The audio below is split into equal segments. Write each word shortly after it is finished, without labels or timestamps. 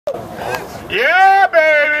Yeah,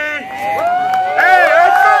 baby! Hey,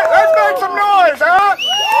 let's make some noise, huh?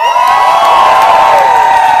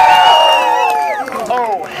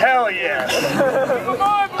 Oh, hell yes.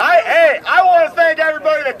 I want to thank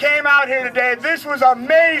everybody that came out here today. This was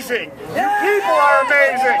amazing. You people are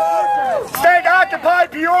amazing. Thank Occupy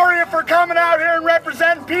Peoria for coming out here and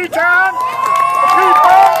representing P-Town.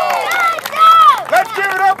 Let's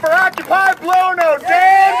give it up for Occupy Blono.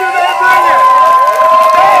 Dan, do they bring it?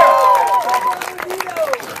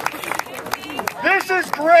 This is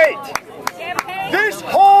great. This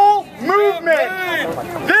whole movement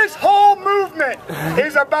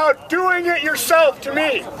is about doing it yourself to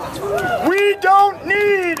me. We don't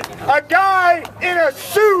need a guy in a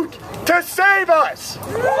suit to save us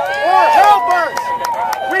or help us.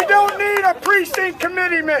 We don't need a precinct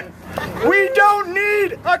committeeman. We don't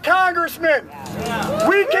need a congressman.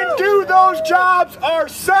 We can do those jobs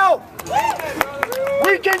ourselves.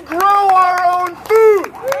 We can grow our own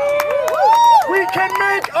food. We can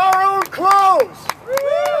make our own clothes.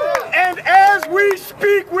 And as we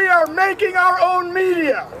speak, we are making our own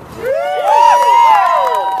media.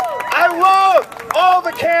 I love all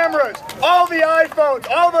the cameras, all the iPhones,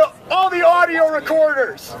 all the audio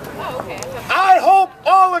recorders. I hope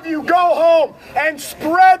all of you go home and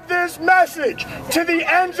spread this message to the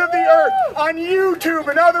ends of the earth on YouTube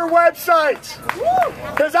and other websites.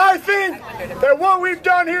 Because I think that what we've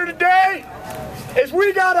done here today is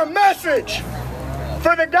we got a message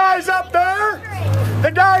for the guys up there,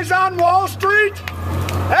 the guys on Wall Street,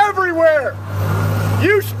 everywhere.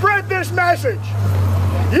 You spread this message.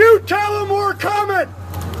 You tell them we're coming,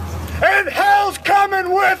 and hell's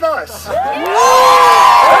coming with us.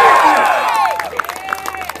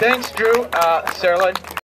 Thanks, Drew. Sarah Lynn.